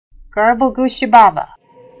Garble Gooshababa.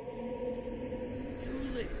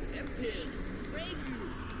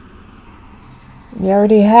 He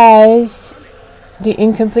already has the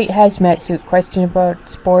incomplete hazmat suit question about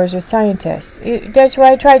spores or scientists. That's what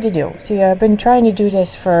I tried to do. See, I've been trying to do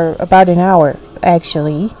this for about an hour,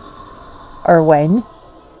 actually. Or when.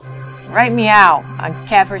 Right meow on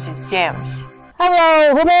catvssims.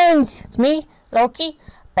 Hello, humans! It's me, Loki,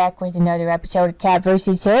 back with another episode of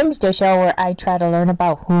catvssims, the show where I try to learn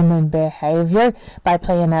about human behavior by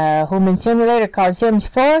playing a human simulator called Sims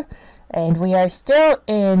 4. And we are still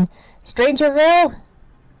in Strangerville.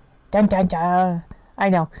 Dun dun dun. I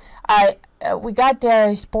know. We got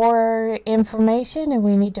the spore information and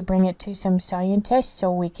we need to bring it to some scientists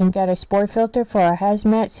so we can get a spore filter for a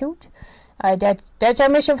hazmat suit. That's our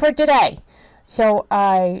mission for today. So,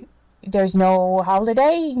 there's no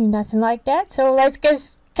holiday, nothing like that. So let's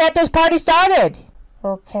get this party started.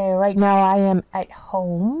 Okay, right now I am at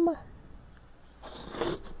home.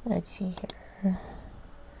 Let's see here.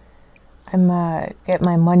 I'm get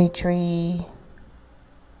my money tree.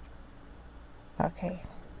 Okay.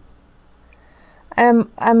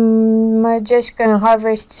 I'm just gonna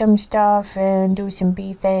harvest some stuff and do some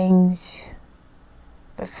bee things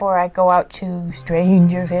before I go out to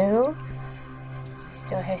Strangerville.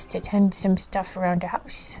 Still has to tend some stuff around the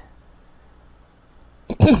house.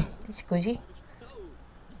 Excuse.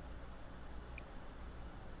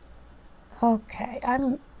 Okay,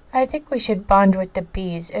 I think we should bond with the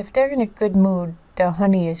bees. If they're in a good mood, the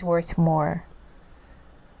honey is worth more.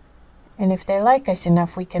 And if they like us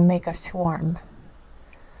enough, we can make a swarm.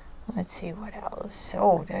 Let's see what else.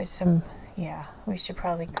 Oh, there's some, yeah, we should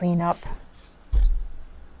probably clean up.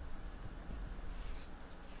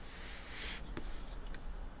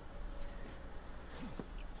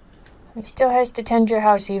 He still has to tend your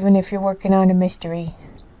house even if you're working on a mystery.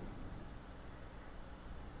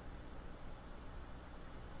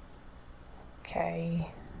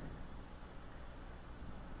 Okay.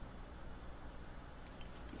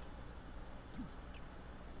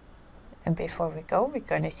 And before we go, we're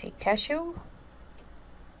going to see Cashew.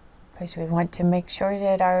 Because we want to make sure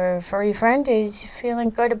that our furry friend is feeling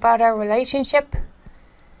good about our relationship.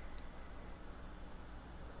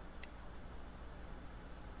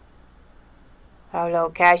 Hello,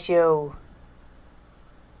 Cashew.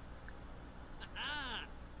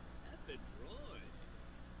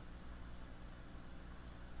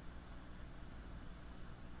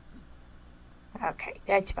 Okay,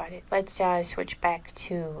 that's about it. Let's switch back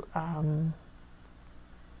to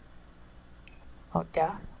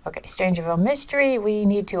Okay, Strangerville mystery. We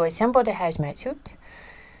need to assemble the hazmat suit.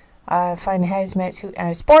 Find a hazmat suit and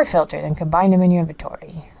a spore filter, then combine them in your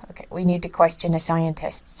inventory. Okay, we need to question the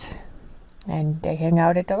scientists. And they hang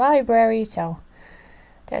out at the library, so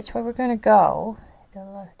that's where we're gonna go.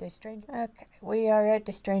 Okay, we are at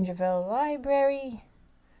the Strangerville library.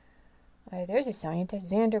 There's a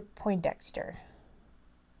scientist, Xander Poindexter.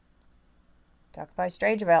 Talk about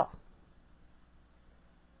Strangerville.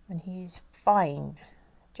 And he's fine.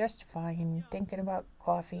 Just fine. Thinking about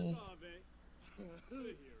coffee.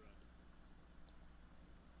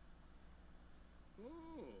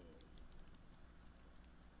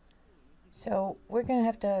 So, we're going to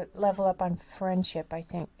have to level up on friendship, I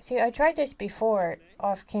think. See, I tried this before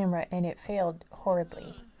off camera and it failed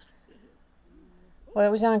horribly. Well, it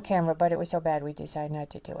was on camera, but it was so bad we decided not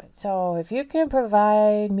to do it. So, if you can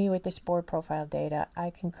provide me with the spore profile data, I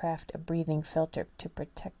can craft a breathing filter to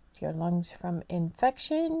protect your lungs from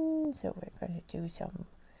infection. So, we're going to do some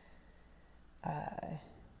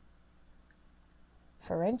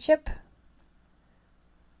friendship.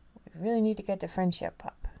 We really need to get the friendship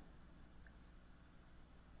up.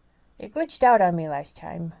 It glitched out on me last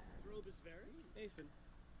time.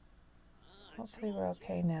 Hopefully we're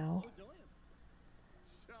okay now.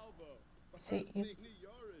 See,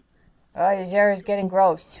 this air is getting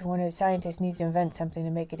gross. One of the scientists needs to invent something to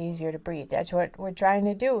make it easier to breathe. That's what we're trying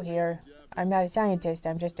to do here. I'm not a scientist.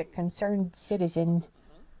 I'm just a concerned citizen.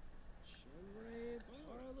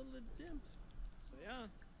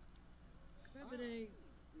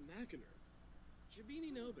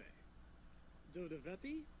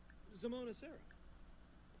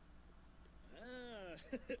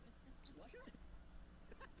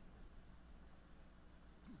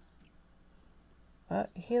 Oh,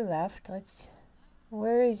 he left.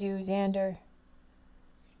 Where is you, Xander?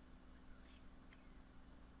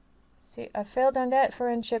 See, I failed on that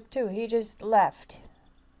friendship too. He just left.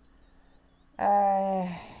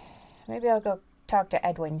 Maybe I'll go talk to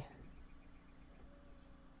Edwin.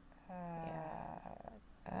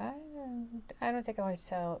 I don't think I want to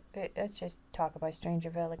sell. Let's just talk about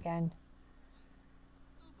Strangerville again.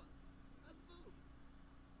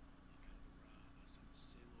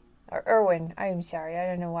 Or Erwin. I'm sorry. I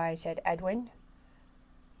don't know why I said Edwin.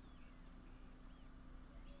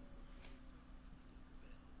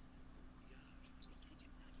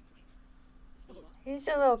 He's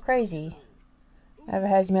a little crazy. I have a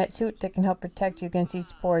hazmat suit that can help protect you against these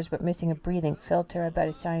spores, but missing a breathing filter. I bet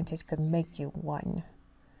a scientist could make you one.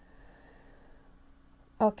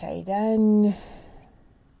 Okay, then...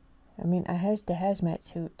 I mean, I has the hazmat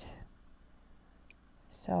suit.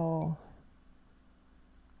 So...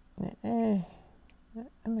 I'm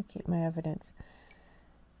gonna keep my evidence.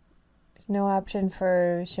 There's no option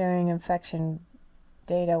for sharing infection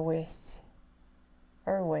data with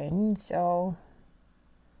Erwin, so...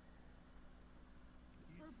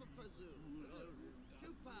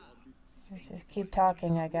 Let's just keep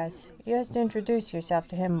talking, I guess. You have to introduce yourself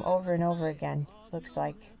to him over and over again, looks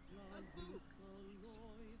like.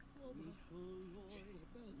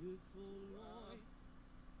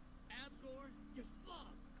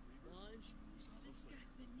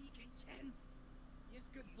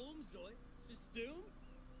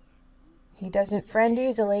 He doesn't friend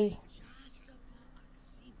easily.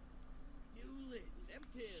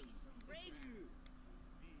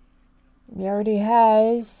 He already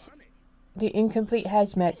has the incomplete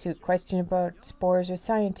hazmat suit question about spores with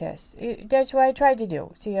scientists. That's what I tried to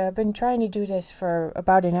do. See, I've been trying to do this for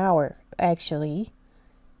about an hour, actually.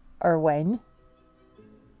 Or when.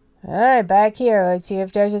 Alright, back here. Let's see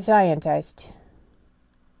if there's a scientist.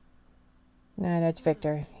 Nah, that's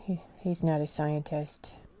Victor. He's not a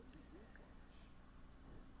scientist.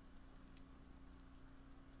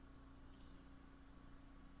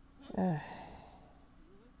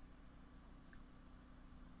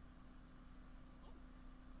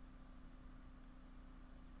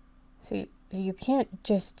 See, you can't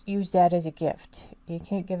just use that as a gift. You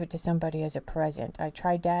can't give it to somebody as a present. I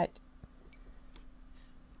tried that.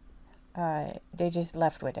 They just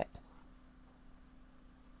left with it.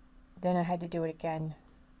 Then I had to do it again.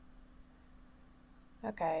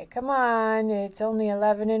 Okay, come on. It's only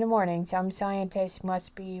 11 in the morning. Some scientists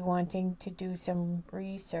must be wanting to do some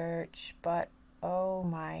research, but oh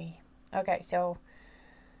my. Okay, so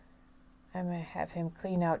I'm gonna have him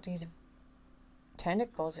clean out these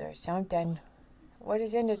tentacles or something. What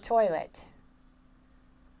is in the toilet?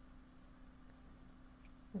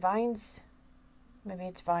 Vines? Maybe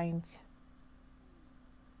it's vines.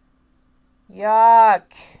 Yuck!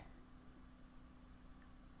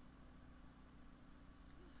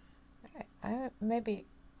 Maybe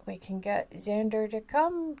we can get Xander to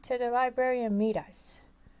come to the library and meet us.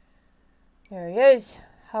 There he is.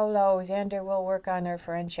 Hello, Xander. We'll work on our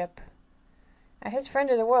friendship. His friend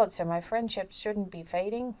of the world, so my friendship shouldn't be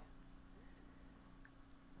fading.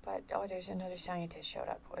 But, oh, there's another scientist showed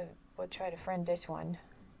up. We'll try to friend this one.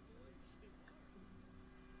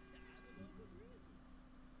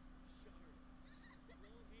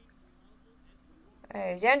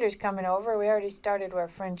 Hey, Xander's coming over. We already started our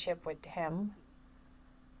friendship with him.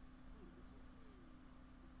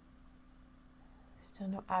 Still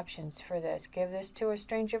no options for this. Give this to a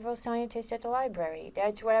Strangerville scientist at the library.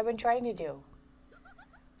 That's what I've been trying to do.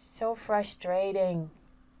 So frustrating.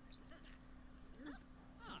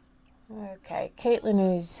 Okay,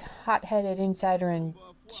 Caitlin is hot-headed, insider, and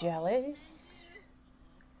jealous.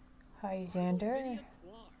 Hi, Xander.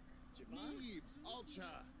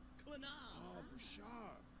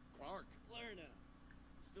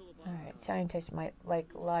 Alright, scientists might like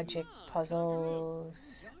logic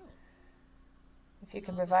puzzles. If you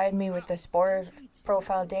can provide me with the spore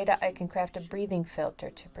profile data, I can craft a breathing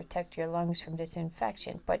filter to protect your lungs from this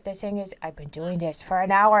infection. But the thing is, I've been doing this for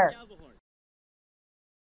an hour.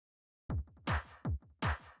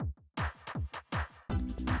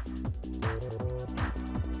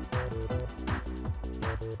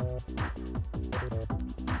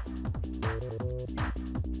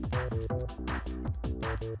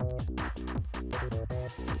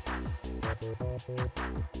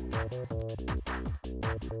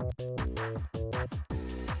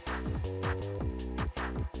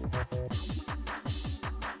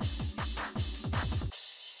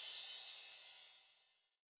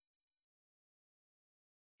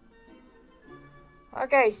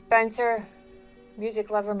 Okay, Spencer. Music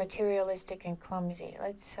lover, materialistic, and clumsy.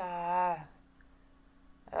 Let's,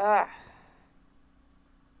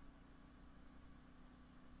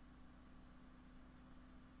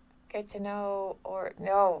 get to know, or,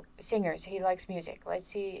 no, singers. He likes music. Let's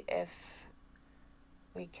see if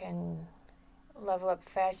we can level up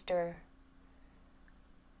faster.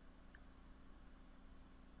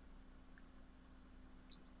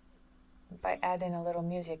 By adding a little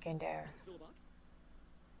music in there.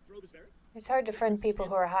 It's hard to friend people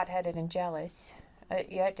who are hot-headed and jealous.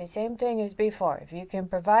 Yet the same thing as before. If you can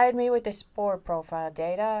provide me with the spore profile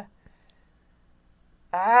data...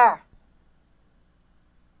 Ah!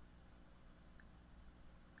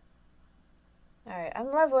 Alright,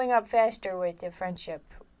 I'm leveling up faster with the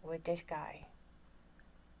friendship with this guy.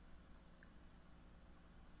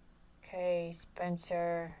 Okay,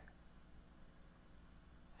 Spencer.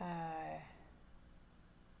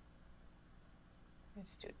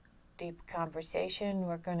 Let's do deep conversation.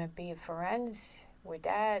 We're gonna be friends with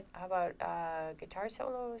that. How about guitar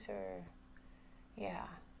solos or... Yeah.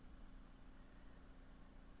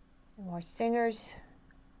 More singers.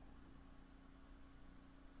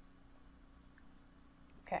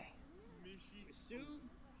 Okay.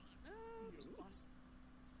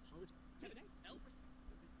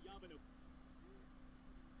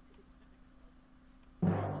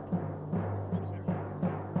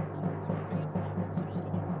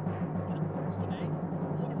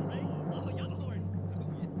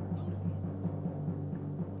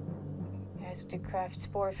 Has to craft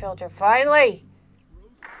spore filter. Finally!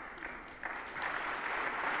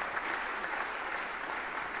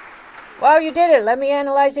 Well, you did it. Let me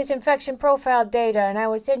analyze this infection profile data, and I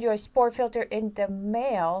will send you a spore filter in the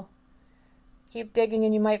mail. Keep digging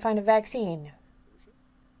and you might find a vaccine.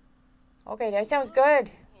 Okay, that sounds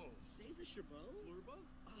good.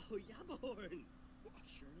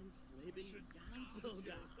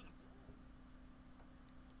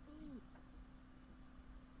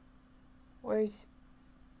 Where's...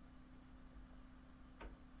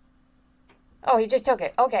 Oh, he just took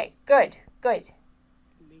it. Okay, good, good.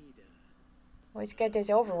 Let's get this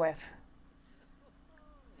over with.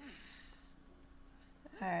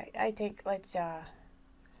 Alright, I think let's have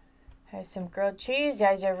some grilled cheese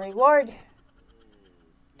as a reward.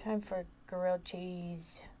 Time for grilled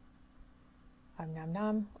cheese. Nom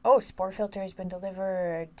nom. Oh, spore filter has been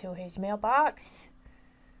delivered to his mailbox.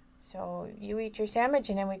 So you eat your sandwich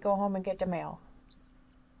and then we go home and get the mail.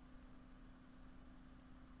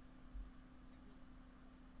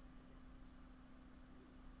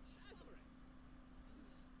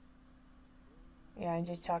 Yeah, and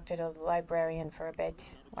just talk to the librarian for a bit.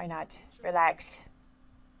 Why not? Relax.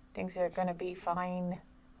 Things are gonna be fine.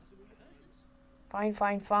 Fine,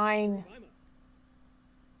 fine, fine.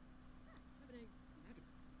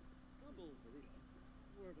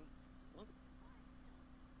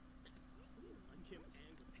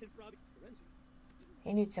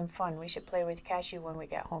 He needs some fun. We should play with Cashew when we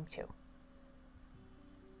get home too.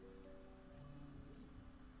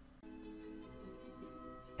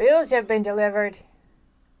 Bills have been delivered.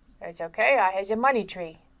 It's okay, I has a money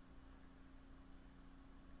tree.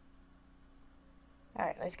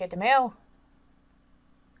 Alright, let's get the mail.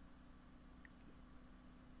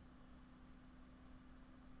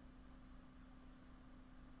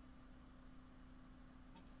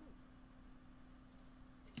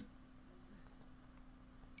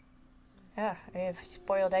 Ah, I have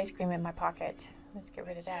spoiled ice cream in my pocket. Let's get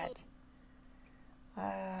rid of that.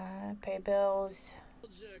 Pay bills.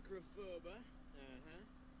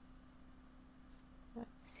 Let's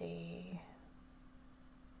see.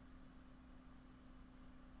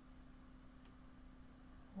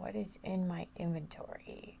 What is in my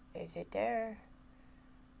inventory? Is it there?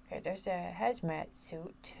 Okay, there's a hazmat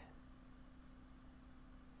suit.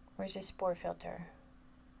 Where's the spore filter?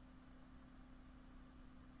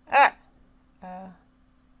 Ah!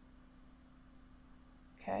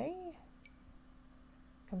 Okay.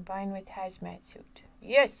 Combine with hazmat suit.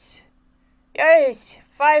 Yes! Yes!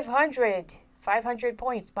 500! 500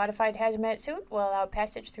 points. Modified hazmat suit will allow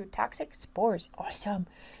passage through toxic spores. Awesome.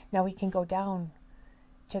 Now we can go down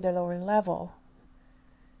to the lower level.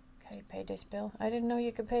 Okay, pay this bill. I didn't know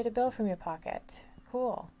you could pay the bill from your pocket.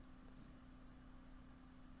 Cool.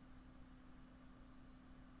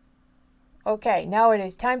 Okay, now it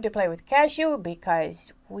is time to play with Cashew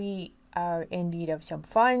because we are in need of some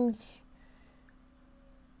funds.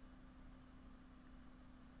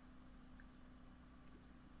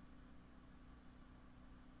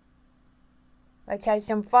 Let's have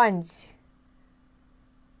some funds.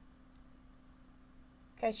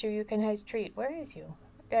 Cashew, you can have treat. Where is you?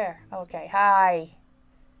 There. Okay. Hi.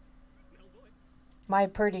 My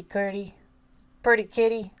pretty kitty. Pretty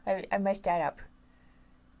kitty. I messed that up.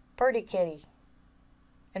 Pretty kitty.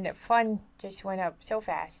 And the fun just went up so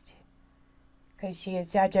fast. Because she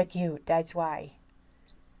is such a cute. That's why.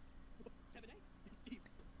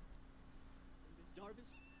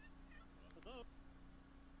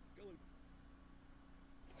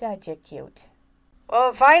 Such a cute.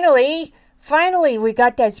 Well, finally we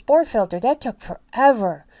got that spore filter. That took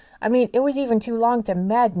forever. I mean, it was even too long to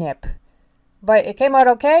madnip. but it came out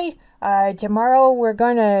okay. Tomorrow we're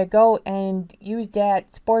gonna go and use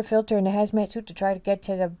that spore filter in the hazmat suit to try to get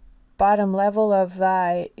to the bottom level of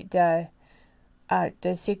the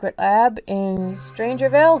secret lab in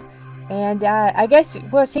Strangerville. And I guess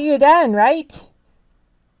we'll see you then, right?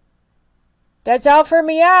 That's all for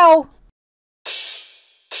meow.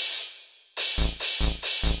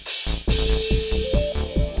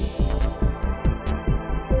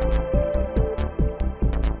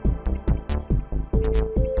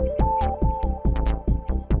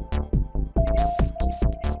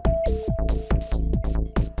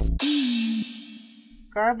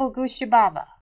 Garble goose shababa.